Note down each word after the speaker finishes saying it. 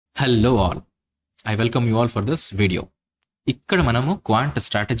Hello all, I welcome you all for this video. ఇక్కడ మనము quant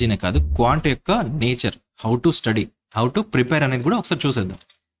స్ట్రాటజీనే కాదు, quant యొక్క nature, how to study, how to prepare అనేది కూడా ఒకసారి చూసేద్దాం.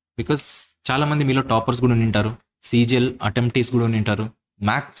 బికాస్ చాలామంది మీలో టాపర్స్ కూడా ఉంటారు, సీజిఎల్ అటెంప్టీస్ కూడా ఉంటారు,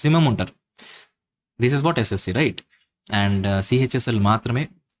 మ్యాక్సిమం ఉంటారు. This is what SSC right. And CHSL మాత్రమే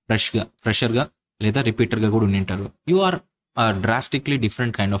ఫ్రెషర్గా లేదా రిపీటర్గా కూడా ఉంటారు. You are drastically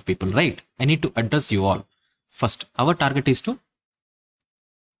different kind of people right. I need to address you all. First our target is to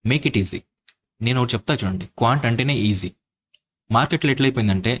make it easy. నేను ఒకటి చెప్తా చూడండి, క్వాంట్ అంటేనే ఈజీ. మార్కెట్లో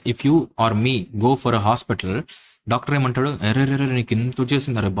ఎట్లయిపోయిందంటే, if you are me go for a hospital, doctor ఏమంటాడు, ఎర్ర నీకు ఎంత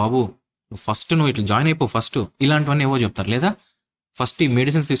వచ్చేసింది, అరే బాబు ఫస్ట్ నువ్వు ఇట్లా జాయిన్ అయిపో ఫస్ట్, ఇలాంటివన్నీ ఏవో చెప్తారు. లేదా ఫస్ట్ ఈ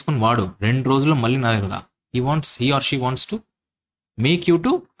మెడిసిన్స్ తీసుకుని వాడు 2 రోజుల్లో మళ్ళీ నా దగ్గర రా. He or she wants to make you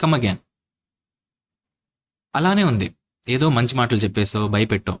to come again. అలానే ఉంది, ఏదో మంచి మాటలు చెప్పేసో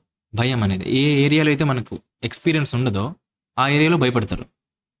భయపెట్టో. భయం అనేది ఏ ఏరియాలో అయితే మనకు ఎక్స్పీరియన్స్ ఉండదో ఆ ఏరియాలో భయపడతారు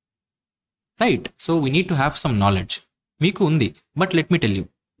right. So we need to have some knowledge. మీకు ఉంది, but let me tell you,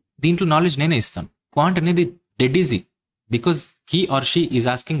 దీంట్లో నాలెడ్జ్ నేనే ఇస్తాను. క్వాంట్ అనేది dead easy, because he or she is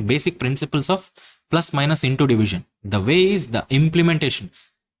asking basic principles of plus minus into division. The way is the implementation.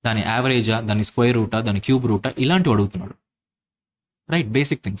 దాని యావరేజా, దాని square రూటా, దాని cube రూటా, ఇలాంటివి అడుగుతున్నాడు రైట్.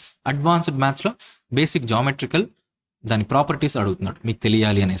 Basic things. అడ్వాన్స్డ్ మ్యాథ్స్లో బేసిక్ జామెట్రికల్ దాని ప్రాపర్టీస్ అడుగుతున్నాడు, మీకు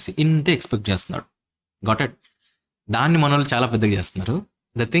తెలియాలి అనేసి ఇంతే ఎక్స్పెక్ట్ చేస్తున్నాడు. Got it. దాన్ని మన వాళ్ళు చాలా పెద్దగా చేస్తున్నారు.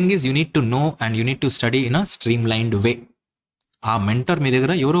 The thing is you need to know and you need to study in a stream lined వే. ఆ మెంటర్ మీ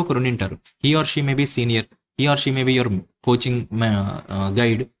దగ్గర ఎవరో ఒకరు ఉంటారు. He or she may be senior, he or she may be your coaching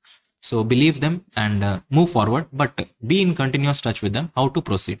guide. So believe them and move forward, but be in continuous touch with them how to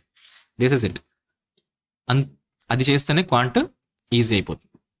proceed. This is it. అది చేస్తేనే quant easy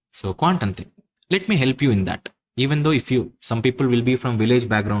అయిపోతుంది. So quant అంతే. Let me help you in that. Even though if you some people will be from village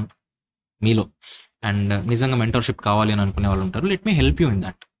background మీలో, and నిజంగా mentorship కావాలి అని అనుకునే వాళ్ళు ఉంటారు. Let me help you in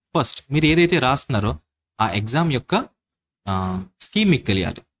that. First మీరు ఏదైతే రాస్తున్నారో ఆ ఎగ్జామ్ యొక్క స్కీమ్ మీకు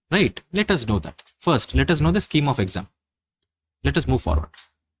తెలియాలి right. Let us know that. First let us know the scheme of exam. Let us move forward.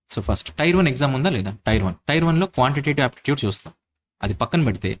 So first tyre 1 exam ఉందా లేదా? టైర్ 1లో క్వాంటిటేటివ్ ఆప్టిట్యూడ్ చూస్తాం. అది పక్కన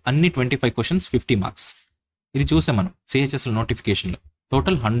పెడితే అన్ని 25 క్వశ్చన్స్ 50 మార్క్స్. ఇది చూసాం మనం సిహెచ్ఎస్ఎల్ నోటిఫికేషన్లో.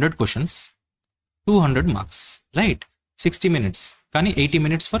 Total 100 questions 200 marks right. 60 minutes, కానీ 80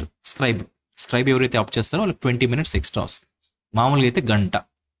 minutes ఫర్ స్క్రైబ్ ఎవరైతే ఆప్ చేస్తారో వాళ్ళకి 20 minutes ఎక్స్ట్రా వస్తుంది. మామూలుగా అయితే గంట.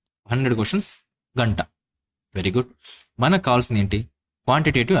 100 క్వశ్చన్స్ గంట. Very good. మనకు కావాల్సింది ఏంటి?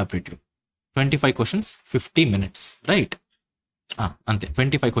 Quantitative aptitude. 25 questions 50 minutes right. అంతే,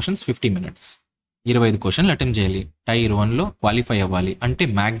 25 క్వశ్చన్స్ 50 minutes. 25 క్వశ్చన్లు అటెంప్ట్ చేయాలి. టైర్ 1లో క్వాలిఫై అవ్వాలి అంటే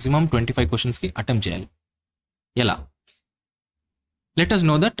మ్యాక్సిమం 25 క్వశ్చన్స్కి అటెంప్ట్ చేయాలి. ఎలా? Let us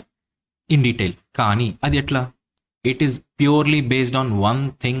know that in detail. కానీ అది ఎట్లా? It is purely based on one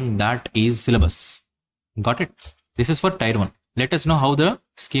thing, that is syllabus. Got it? This is for Tier 1. Let us know how the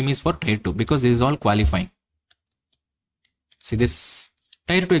scheme is for Tier 2, because this is all qualifying. See this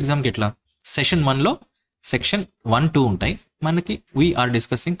Tier 2 exam ketla session 1 lo section 1 2 ఉంటాయి మనకి. we are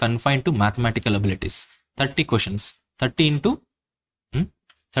discussing confined to mathematical abilities. 30 questions, 30 into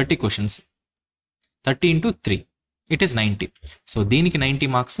 30 questions, 30 into 3, it is 90. So దీనికి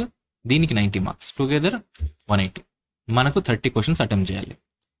 90 marks, దీనికి 90 marks, together 180. మనకు 30 questions attempt చేయాలి.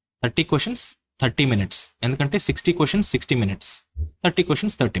 30 questions 30 minutes, ఎందుకంటే 60 questions 60 minutes, 30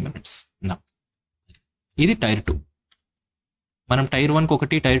 questions 30 minutes. ఇది tyre 2. మనం tyre 1కి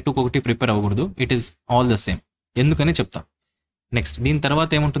ఒకటి, టైర్ 2కి ఒకటి ప్రిపేర్ అవ్వకూడదు. It is all the same. ఎందుకని చెప్తా. నెక్స్ట్ దీని తర్వాత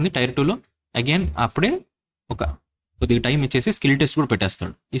ఏముంటుంది టైర్ 2లో? అగైన్ అప్పుడే కొద్దిగా టైం ఇచ్చేసి స్కిల్ టెస్ట్ కూడా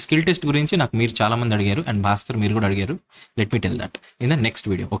పెట్టేస్తాడు. ఈ స్కిల్ టెస్ట్ గురించి నాకు మీరు చాలా మంది అడిగారు, అండ్ భాస్కర్ మీరు కూడా అడిగారు. Let me tell that in the next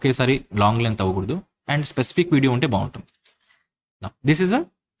video. ఒకేసారి లాంగ్ లెంత్ అవ్వకూడదు, అండ్ స్పెసిఫిక్ వీడియో ఉంటే బాగుంటుంది. This is a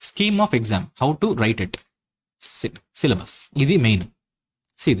scheme of exam, how to right it. Syllabus ఇది main.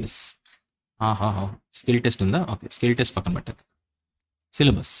 See this. Skill test ఉందా? ఓకే, స్కిల్ టెస్ట్ పక్కన పెట్టదు.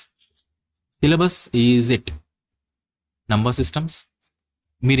 Syllabus is it. Number systems.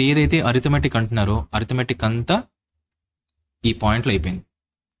 మీరు ఏదైతే అరిథమెటిక్ అంటున్నారో అరిథమెటిక్ అంతా ఈ పాయింట్లో అయిపోయింది.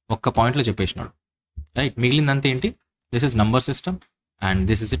 ఒక్క పాయింట్లో చెప్పేసినాడు రైట్. మిగిలిందంతా ఏంటి? This is number system and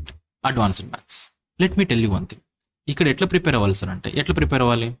this is it advanced maths. Let me tell you one thing. ఇక్కడ ఎట్లా ప్రిపేర్ అవ్వాలి సార్ అంటే, ఎట్లా ప్రిపేర్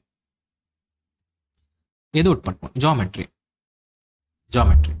అవ్వాలి? ఏదో ఒకటి పట్టుకోండి.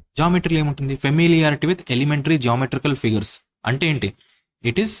 జామెట్రీలో ఏముంటుంది? Familiarity with elementary geometrical figures. అంటే ఏంటి?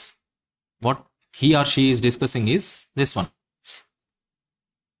 It is what he or she is discussing is this one.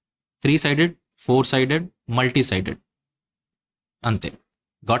 3-sided, 4-sided, multi-sided. అంతే.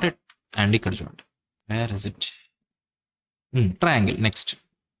 Got it. అండ్ ఇక్కడ చూడండి, where is it? Triangle. Next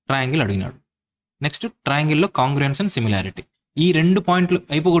triangle అడిగినాడు. Next ట్రయాంగిల్లో కాంగ్రుయెన్స్ and similarity. ఈ 2 పాయింట్లు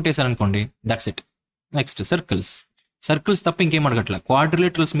అయిపోగొట్టేశారనుకోండి, that's it. Next circles. Circles తప్ప ఇంకేం అడగట్లా.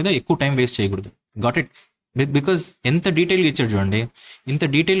 Quadrilaterals మీద ఎక్కువ టైం వేస్ట్ చేయకూడదు. Got it? బికాజ్ ఎంత డీటెయిల్గా ఇచ్చాడు చూడండి. ఇంత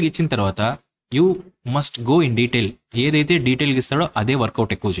డీటెయిల్గా ఇచ్చిన తర్వాత you must go in detail. ఏదైతే డీటెయిల్గా ఇస్తాడో అదే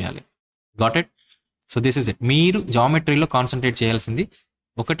వర్కౌట్ ఎక్కువ చేయాలి. Got it? So this is it. మీరు జామెట్రీలో కాన్సన్ట్రేట్ చేయాల్సింది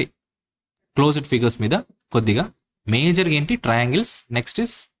ఒకటి క్లోజ్డ్ ఫిగర్స్ మీద కొద్దిగా, మేజర్గా ఏంటి ట్రయాంగిల్స్, నెక్స్ట్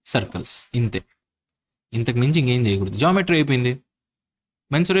ఇస్ సర్కిల్స్. ఇంతే, ఇంతకు మించి ఇంకేం చేయకూడదు. జామెట్రీ అయిపోయింది.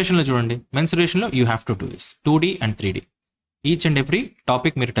 మెన్సురేషన్లో చూడండి, మెన్సురేషన్లో you have to do this 2D and 3D. Each and every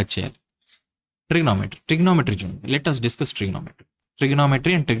topic మీరు టచ్ చేయాలి. ట్రిగ్నోమెట్రీ చూడండి. Let us discuss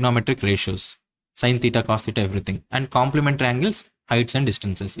trigonometry and trigonometric ratios, sine theta, cos theta, everything, and complementary angles, heights and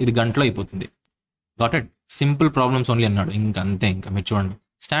distances. ఇది గంటలో అయిపోతుంది. Got it? Simple problems only అన్నాడు. ఇంకా అంతే. ఇంకా మీరు చూడండి,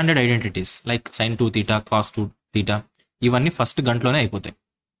 standard identities like sign 2 theta, cos 2 theta, ఇవన్నీ ఫస్ట్ గంటలోనే అయిపోతాయి.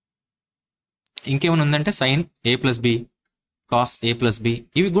 ఇంకేమైనా ఉందంటే సైన్ A+B, కాస్ A+B,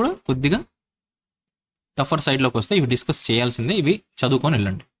 ఇవి కూడా కొద్దిగా టఫర్ సైడ్లోకి వస్తాయి. ఇవి డిస్కస్ చేయాల్సిందే. ఇవి చదువుకొని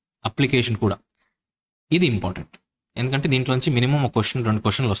వెళ్ళండి. అప్లికేషన్ కూడా ఇది ఇంపార్టెంట్, ఎందుకంటే దీంట్లోంచి మినిమం ఒక క్వశ్చన్ 2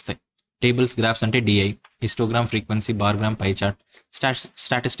 క్వశ్చన్లు వస్తాయి. టేబుల్స్, గ్రాఫ్స్ అంటే DI, histogram, frequency, బార్గ్రామ్, pie chart,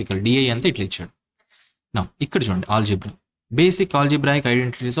 statistical, DI అంతా ఇట్లా ఇచ్చాడు. నా ఇక్కడ చూడండి, algebra, basic algebraic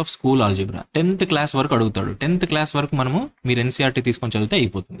identities of school algebra. 10th class వరకు అడుగుతాడు. 10th క్లాస్ వరకు మనము మీరు NCERT తీసుకొని చదివితే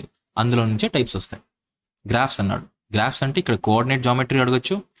అయిపోతుంది. అందులో నుంచే టైప్స్ వస్తాయి. గ్రాఫ్స్ అన్నాడు. గ్రాఫ్స్ అంటే ఇక్కడ కోఆర్డినేట్ జామెట్రీ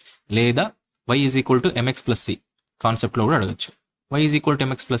అడగచ్చు, లేదా y = mx+c కాన్సెప్ట్లో కూడా అడగచ్చు. y =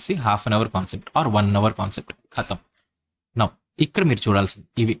 mx+c ½ an hour concept or 1 hour concept, ఖతం. నా ఇక్కడ మీరు చూడాల్సింది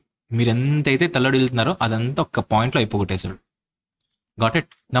ఇవి. మీరు ఎంతైతే తల్లడిల్లుతున్నారో అదంతా ఒక్క పాయింట్లో అయిపోగొట్టేశాడు. Got it?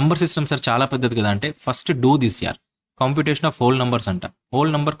 Number system sir చాలా పెద్దది కదా అంటే, ఫస్ట్ డూ దిస్ యార్. కాంప్యూటేషన్ ఆఫ్ హోల్ నంబర్స్ అంట.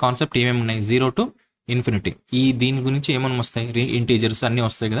 హోల్ నంబర్ కాన్సెప్ట్ ఏమేమి ఉన్నాయి? 0 to infinity. దీని గురించి ఏమేమి వస్తాయి? ఇంటీజర్స్ అన్నీ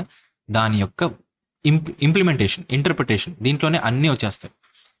వస్తాయి కదా. దాని యొక్క ఇంప్లిమెంటేషన్, ఇంటర్ప్రిటేషన్ దీంట్లోనే అన్నీ వచ్చేస్తాయి.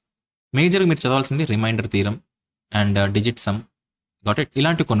 మేజర్గా మీరు చదవాల్సింది reminder theorem and digit sum. Got it?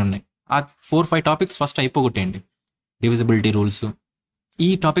 ఇలాంటివి కొన్ని ఉన్నాయి. ఆ 4-5 టాపిక్స్ ఫస్ట్ అయిపోగొట్టేయండి. డివిజిబిలిటీ రూల్స్, ఈ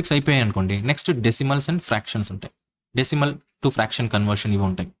టాపిక్స్ అయిపోయాయి అనుకోండి. నెక్స్ట్ డెసిమల్స్ అండ్ ఫ్రాక్షన్స్ ఉంటాయి. డెసిమల్ టు ఫ్రాక్షన్ కన్వర్షన్ ఇవి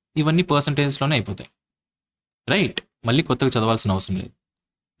ఉంటాయి. ఇవన్నీ పర్సంటేజెస్లోనే అయిపోతాయి. రైట్? మళ్ళీ కొత్తగా చదవాల్సిన అవసరం లేదు.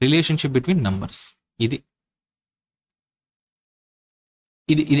 రిలేషన్షిప్ బిట్వీన్ నంబర్స్, ఇది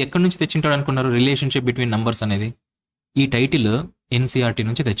ఇది ఇది ఎక్కడి నుంచి తెచ్చింటాడు అనుకున్నారు? రిలేషన్షిప్ బిట్వీన్ నంబర్స్ అనేది ఈ టైటిల్ NCERT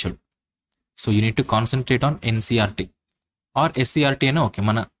నుంచి తెచ్చాడు. So you need to concentrate on NCERT are SCERT అయినా ఓకే,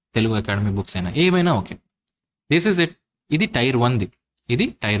 మన తెలుగు అకాడమీ బుక్స్ అయినా ఏవైనా ఓకే. This is it. ఇది టైర్ 1ది, ఇది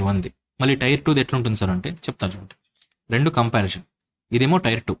టైర్ 1ది. మళ్ళీ టైర్ 2ది ఎట్లుంటుంది సార్ అంటే చెప్తా చూడండి. 2 కంపారిజన్. ఇదేమో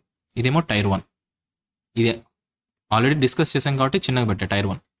టైర్ 2, ఇదేమో టైర్ 1. ఇదే ఆల్రెడీ డిస్కస్ చేసాం కాబట్టి చిన్నగా పెట్టా టైర్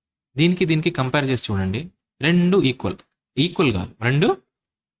 1. దీనికి కంపేర్ చేసి చూడండి. 2 ఈక్వల్ కాదు, 2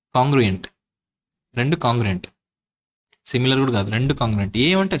 కాంగ్రూయెంట్. 2 కాంగ్రూయెంట్, సిమిలర్ కూడా కాదు, 2 కాంగ్రూయెంట్.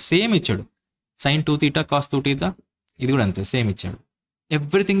 ఏమంటే సేమ్ ఇచ్చాడు. సైన్ 2 థీటా, కాస్ 2 థీటా, ఇది కూడా అంతే సేమ్ ఇచ్చాడు.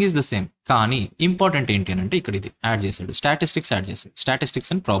 Everything is the same. కానీ ఇంపార్టెంట్ ఏంటి అని అంటే ఇక్కడ ఇది యాడ్ చేశాడు, స్టాటిస్టిక్స్ యాడ్ చేశాడు.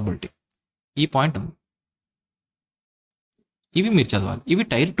 స్టాటిస్టిక్స్ అండ్ ప్రాబబిలిటీ, ఈ పాయింట్ ఉంది. ఇవి మీరు చదవాలి. ఇవి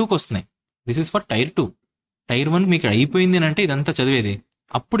టైర్ 2కి వస్తున్నాయి. This is for tier 2. Tyre 1 మీకు అయిపోయింది అని అంటే ఇదంతా చదివేది,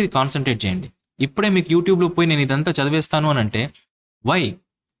 అప్పుడు ఇది కాన్సన్ట్రేట్ చేయండి. ఇప్పుడే మీకు యూట్యూబ్లో పోయి నేను ఇదంతా చదివేస్తాను అని అంటే వై?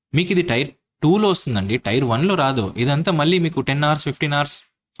 మీకు ఇది టైర్ 2లో వస్తుందండి, టైర్ 1లో రాదు. ఇదంతా మళ్ళీ మీకు 10 hours 15 hours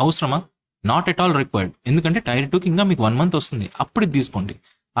అవసరమా? Not at all required. ఎందుకంటే టైర్ 2కి ఇంకా మీకు 1 month వస్తుంది, అప్పుడు ఇది తీసుకోండి.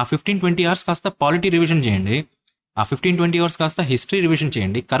 ఆ 15-20 hours కాస్త పాలిటీ రివిజన్ చేయండి. ఆ 15-20 hours కాస్త హిస్టరీ రివిజన్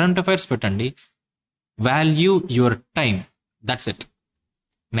చేయండి. కరెంట్ అఫైర్స్ పెట్టండి. Value your time. That's it.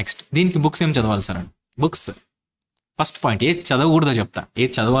 Next దీనికి బుక్స్ ఏం చదవాలి సార్ అండి? బుక్స్ ఫస్ట్ పాయింట్, ఏది చదవకూడదో చెప్తా.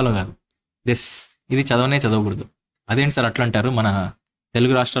 ఏది చదవాలో కాదు. ఇది చదవనే చదవకూడదు. అదేంటి సార్ అట్లా అంటారు? మన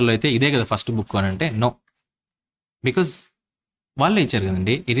తెలుగు రాష్ట్రాల్లో అయితే ఇదే కదా ఫస్ట్ బుక్ అని అంటే నో. బికాజ్ వాళ్ళే ఇచ్చారు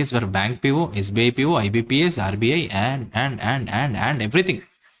కదండి. It is for bank PO, SBI PO, IBPS, RBI and everything.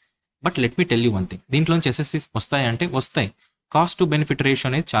 But let me tell you one thing. దీంట్లోంచి SSC వస్తాయి అంటే వస్తాయి. కాస్ట్ టు బెనిఫిట్ రేషియో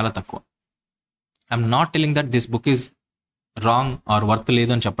అనేది చాలా తక్కువ. I'm not telling that this book is wrong are worth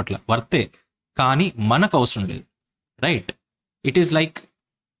లేదు అని చెప్పట్లా. వర్తే, కానీ మనకు అవసరం లేదు. Right? It is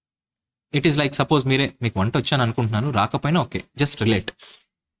like suppose మీకు వంట వచ్చాను అనుకుంటున్నాను, రాకపోయినా ఓకే, జస్ట్ రిలేట్.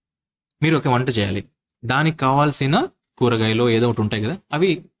 మీరు ఒక వంట చేయాలి, దానికి కావాల్సిన కూరగాయలు ఏదో ఒకటి ఉంటాయి కదా, అవి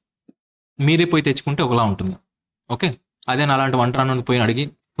మీరే పోయి తెచ్చుకుంటే ఒకలా ఉంటుంది. ఓకే, అదే నా అలాంటి వంట రాను పోయి అడిగి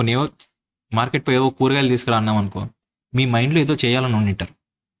కొన్ని ఏవో మార్కెట్ పోయి ఏవో కూరగాయలు తీసుకురా అన్నాం అనుకో, మీ మైండ్లో ఏదో చేయాలని ఉండింటారు.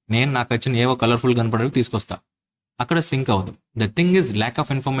 నాకు వచ్చిన ఏవో కలర్ఫుల్ కనపడేవి తీసుకొస్తా, అక్కడ సింక్ అవ్వదు. The thing is lack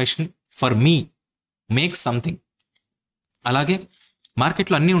of information for me makes something. అలాగే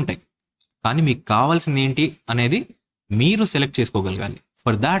మార్కెట్లో అన్నీ ఉంటాయి, కానీ మీకు కావాల్సింది ఏంటి అనేది మీరు select చేసుకోగలగాలి.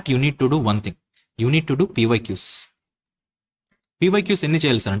 For that you need to do one thing. You need to do PYQs. PYQs ఎన్ని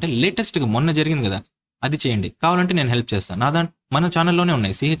చేయాలి సార్ అంటే లేటెస్ట్గా మొన్న జరిగింది కదా అది చేయండి. కావాలంటే నేను హెల్ప్ చేస్తాను. మన ఛానల్లోనే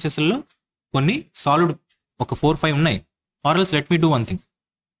ఉన్నాయి సిహెచ్ఎస్ఎల్లో కొన్ని సాలిడ్ ఒక 4-5 ఉన్నాయి. ఆర్ఎల్స్ let me do one thing,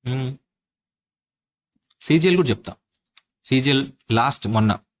 CGL కూడా చెప్తా. సీజీఎల్ లాస్ట్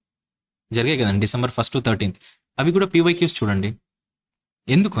మొన్న జరిగాయి కదండి, December 1 to 13. అవి కూడా పీవైక్యూస్ చూడండి.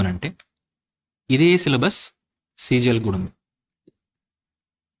 ఎందుకు అనంటే ఇదే సిలబస్ సీజీఎల్ కూడా ఉంది.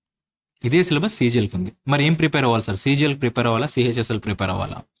 ఇదే సిలబస్ సీజీఎల్కి ఉంది. మరి ఏం ప్రిపేర్ అవ్వాలి సార్? సీజీఎల్ ప్రిపేర్ అవ్వాలా, సిహెచ్ఎస్ఎల్ ప్రిపేర్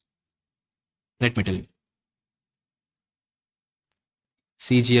అవ్వాలా? Let me tell you.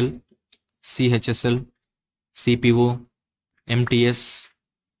 CGL, CHSL, CPO, MTS,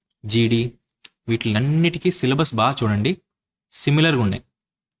 జీడీ వీటిలన్నిటికీ సిలబస్ బాగా చూడండి, సిమిలర్గా ఉన్నాయి.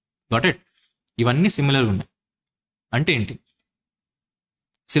 Got it? ఇవన్నీ సిమిలర్గా ఉన్నాయి. అంటే ఏంటి?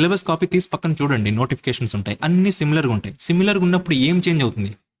 సిలబస్ కాపీ తీసి పక్కన చూడండి, నోటిఫికేషన్స్ ఉంటాయి, అన్నీ సిమిలర్గా ఉంటాయి. సిమిలర్గా ఉన్నప్పుడు ఏం చేంజ్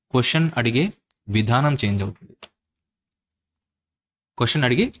అవుతుంది? క్వశ్చన్ అడిగే విధానం చేంజ్ అవుతుంది. క్వశ్చన్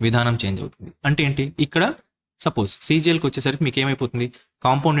అడిగే విధానం చేంజ్ అవుతుంది. అంటే ఏంటి? ఇక్కడ సపోజ్ సీజీఎల్కి వచ్చేసరికి మీకు ఏమైపోతుంది?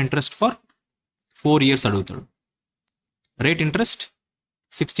 కాంపౌండ్ ఇంట్రెస్ట్ ఫర్ 4 years అడుగుతాడు. రేట్ ఇంట్రెస్ట్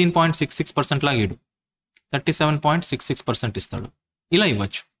 16.66% లాగా ఇడు, 37.66% ఇస్తాడు. ఇలా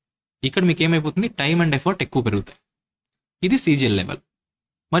ఇవ్వచ్చు. ఇక్కడ మీకు ఏమైపోతుంది? టైం అండ్ ఎఫర్ట్ ఎక్కువ పెరుగుతాయి. ఇది సీజీఎల్ లెవెల్.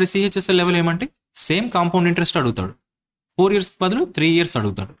 మరి సిహెచ్ఎస్ఎల్ లెవెల్ ఏమంటే సేమ్ కాంపౌండ్ ఇంట్రెస్ట్ అడుగుతాడు, 4 years బదులు 3 years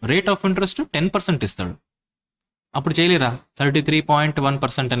అడుగుతాడు. రేట్ ఆఫ్ ఇంట్రెస్ట్ 10% ఇస్తాడు. అప్పుడు చేయలేరా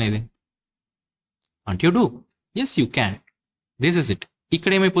 33.1% అనేది? అంట్ you do? Yes you can. This is it.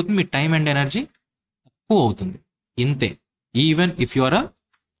 ఇక్కడ ఏమైపోతుంది? మీ టైం అండ్ ఎనర్జీ తక్కువ అవుతుంది. ఇంతే. ఈవెన్ ఇఫ్ యు ఆర్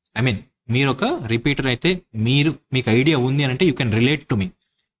మీరు ఒక రిపీటర్ అయితే, మీకు ఐడియా ఉంది అని అంటే you can relate to me,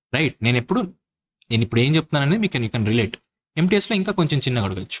 right? నేను ఇప్పుడు ఏం చెప్తున్నానని యూ కెన్ రిలేట్. ఎంటీఎస్లో ఇంకా కొంచెం చిన్నగా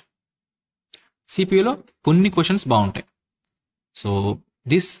అడగచ్చు. సిపియూలో కొన్ని క్వశ్చన్స్ బాగుంటాయి. So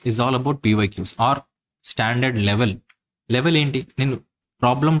this is all about PYQs are standard level. Level ఏంటి? నేను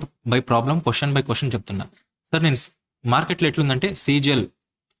problem by problem, question by question చెప్తున్నా. సార్ నేను మార్కెట్లో ఎట్లుందంటే సీజీఎల్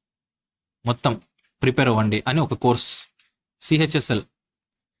మొత్తం ప్రిపేర్ అవ్వండి అని ఒక కోర్స్, సిహెచ్ఎస్ఎల్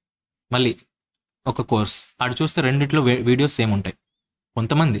మళ్ళీ ఒక కోర్స్. ఆడు చూస్తే రెండిట్లో వీడియోస్ సేమ్ ఉంటాయి.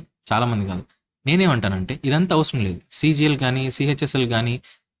 కొంతమంది, చాలామంది కాదు. నేనేమంటానంటే ఇదంతా అవసరం లేదు. సీజీఎల్ కానీ సిహెచ్ఎస్ఎల్ కానీ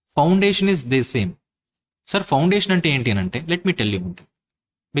foundation is they same. Sir foundation అంటే ఏంటి అని అంటే లెట్ మీ టెల్ యూ ఉంది.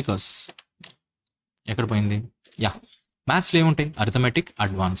 బికాస్ ఎక్కడ పోయింది? మ్యాథ్స్లో ఏముంటాయి? Arithmetic,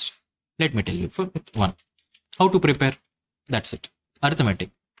 advanced. Let me tell you for 1 how to prepare. That's it.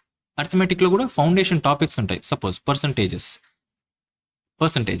 అర్థమెటిక్లో కూడా ఫౌండేషన్ టాపిక్స్ ఉంటాయి. Suppose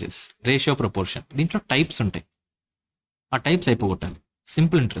percentages, ratio, proportion. దీంట్లో టైప్స్ ఉంటాయి. ఆ టైప్స్ అయిపోగొట్టాలి.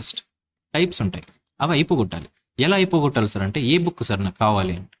 సింపుల్ ఇంట్రెస్ట్ టైప్స్ ఉంటాయి, అవి అయిపోగొట్టాలి. ఎలా అయిపోగొట్టాలి సార్ అంటే ఏ బుక్ సార్ నాకు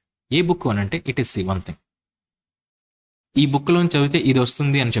కావాలి అంటే, ఏ బుక్ అని అంటే ఇట్ ఈస్ వన్ థింగ్. ఈ బుక్లో చదివితే ఇది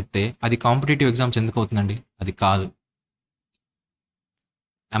వస్తుంది అని చెప్తే అది కాంపిటేటివ్ ఎగ్జామ్స్ ఎందుకు అవుతుందండి? అది కాదు.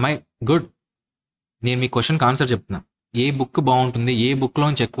 am I good? నేను మీ క్వశ్చన్కి ఆన్సర్ చెప్తున్నా. ఏ బుక్ బాగుంటుంది, ఏ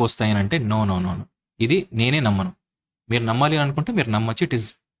బుక్లోంచి ఎక్కువ వస్తాయని అంటే నో. ఇది నేనే నమ్మను. మీరు నమ్మాలి అనుకుంటే మీరు నమ్మచ్చు. It is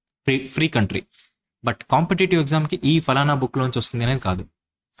free country. But competitive ఎగ్జామ్కి ఈ ఫలానా బుక్లోంచి వస్తుంది అనేది కాదు.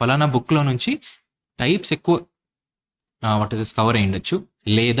 ఫలానా బుక్లో నుంచి టైప్స్ ఎక్కువ కవర్ అయి ఉండొచ్చు,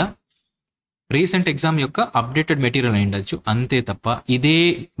 లేదా రీసెంట్ ఎగ్జామ్ యొక్క అప్డేటెడ్ మెటీరియల్ అయి ఉండొచ్చు. అంతే తప్ప ఇదే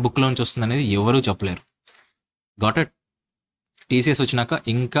బుక్లోంచి వస్తుంది అనేది ఎవరూ చెప్పలేరు. Got it? టీసీఎస్ వచ్చినాక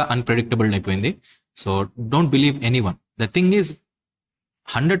ఇంకా అన్ప్రెడిక్టబుల్ అయిపోయింది. So don't believe any one. The thing is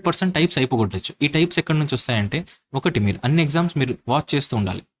 100% types అయిపోగొట్టచ్చు. ఈ టైప్స్ ఎక్కడి నుంచి వస్తాయంటే, ఒకటి మీరు అన్ని ఎగ్జామ్స్ మీరు వాచ్ చేస్తూ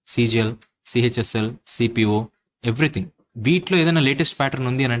ఉండాలి. CGL, CHSL, CPO, everything. వీటిలో ఏదైనా లేటెస్ట్ ప్యాటర్న్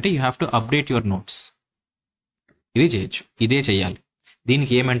ఉంది అని అంటే you have to update your notes. ఇది చేయొచ్చు, ఇదే చేయాలి.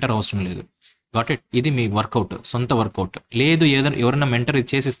 దీనికి ఏ మెంటర్ అవసరం లేదు. Got it? ఇది మీ వర్కౌట్, సొంత వర్కౌట్. లేదు ఎవరైనా మెంటర్ ఇది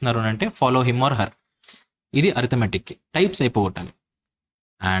చేసిస్తున్నారు అని అంటే ఫాలో హిమ్ ఆర్ హర్. ఇది అరిథమెటిక్కి types అయిపోగొట్టాలి.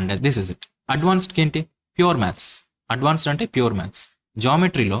 And this is it. అడ్వాన్స్డ్కి ఏంటి? Pure maths. అడ్వాన్స్డ్ అంటే ప్యూర్ మ్యాథ్స్.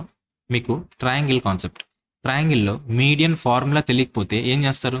 జామెట్రీలో మీకు ట్రయాంగిల్ కాన్సెప్ట్. ట్రయాంగిల్లో మీడియన్ ఫార్ములా తెలియకపోతే ఏం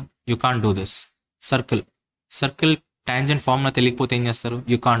చేస్తారు? You can't do this. Circle tangent formula తెలియకపోతే ఏం చేస్తారు?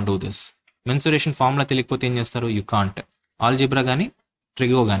 You can't do this. Mensuration formula తెలియకపోతే ఏం చేస్తారు? You can't. ఆల్జిబ్రా కానీ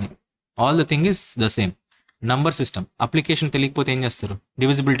ట్రిగో కానీ all the thing is the same. Number system application తెలియకపోతే ఏం చేస్తారు?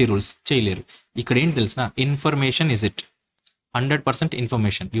 డివిజిబిలిటీ రూల్స్ చేయలేరు. ఇక్కడ ఏంటి తెలిసిన? Information is it. 100%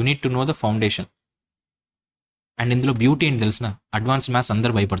 information. You need to know the foundation. And ఇందులో బ్యూటీ ఏంటి తెలిసిన? అడ్వాన్స్డ్ మ్యాథ్స్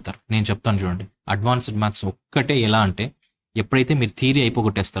అందరు భయపడతారు. నేను చెప్తాను చూడండి. అడ్వాన్స్డ్ మ్యాథ్స్ ఒక్కటే ఎలా అంటే, ఎప్పుడైతే మీరు థియరీ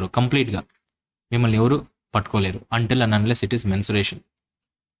అయిపోగొట్టేస్తారో కంప్లీట్గా మిమ్మల్ని ఎవరు పట్టుకోలేరు. Until and unless it is mensuration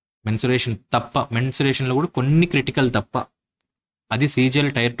తప్ప. మెన్సురేషన్లో కూడా కొన్ని క్రిటికల్ తప్ప. అది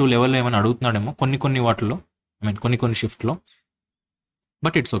సీజీఎల్ టైర్ 2 లెవెల్లో ఏమైనా అడుగుతున్నాడేమో కొన్ని వాటిల్లో, కొన్ని షిఫ్ట్లో.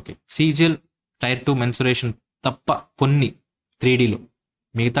 But it's okay. CGL tyre 2 mensuration తప్ప కొన్ని 3Dలో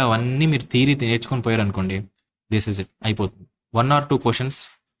మిగతా అవన్నీ మీరు థియరీ నేర్చుకొని పోయారు అనుకోండి, దిస్ ఇస్ ఇట్, అయిపోతుంది. 1 or 2 questions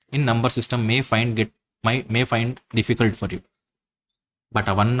in number system may find difficult for you, but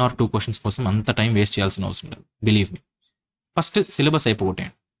ఆ 1 or 2 క్వశ్చన్స్ కోసం అంత టైం వేస్ట్ చేయాల్సిన అవసరం లేదు. Believe me. First syllabus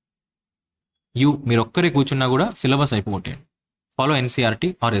అయిపోగొట్టేయండి. మీరు ఒక్కరే కూర్చున్నా కూడా syllabus అయిపోగొట్టేయండి. Follow NCERT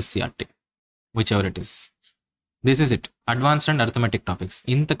are SCERT, which ever it is. This is it, advanced and arithmetic topics.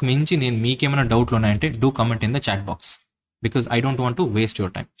 ఇంతకు మించి నేను మీకేమైనా డౌట్లు ఉన్నాయంటే do comment in the chat box, because I don't want to waste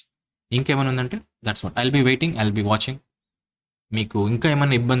your time. ఇంకేమైనా ఉందంటే that's what, I'll be waiting, I'll be watching. మీకు ఇంకా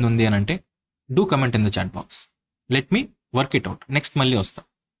ఏమైనా ఇబ్బంది ఉంది అని అంటే do comment in the chat box. Let me work it out. Next మళ్ళీ వస్తా.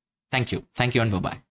 Thank you and bye.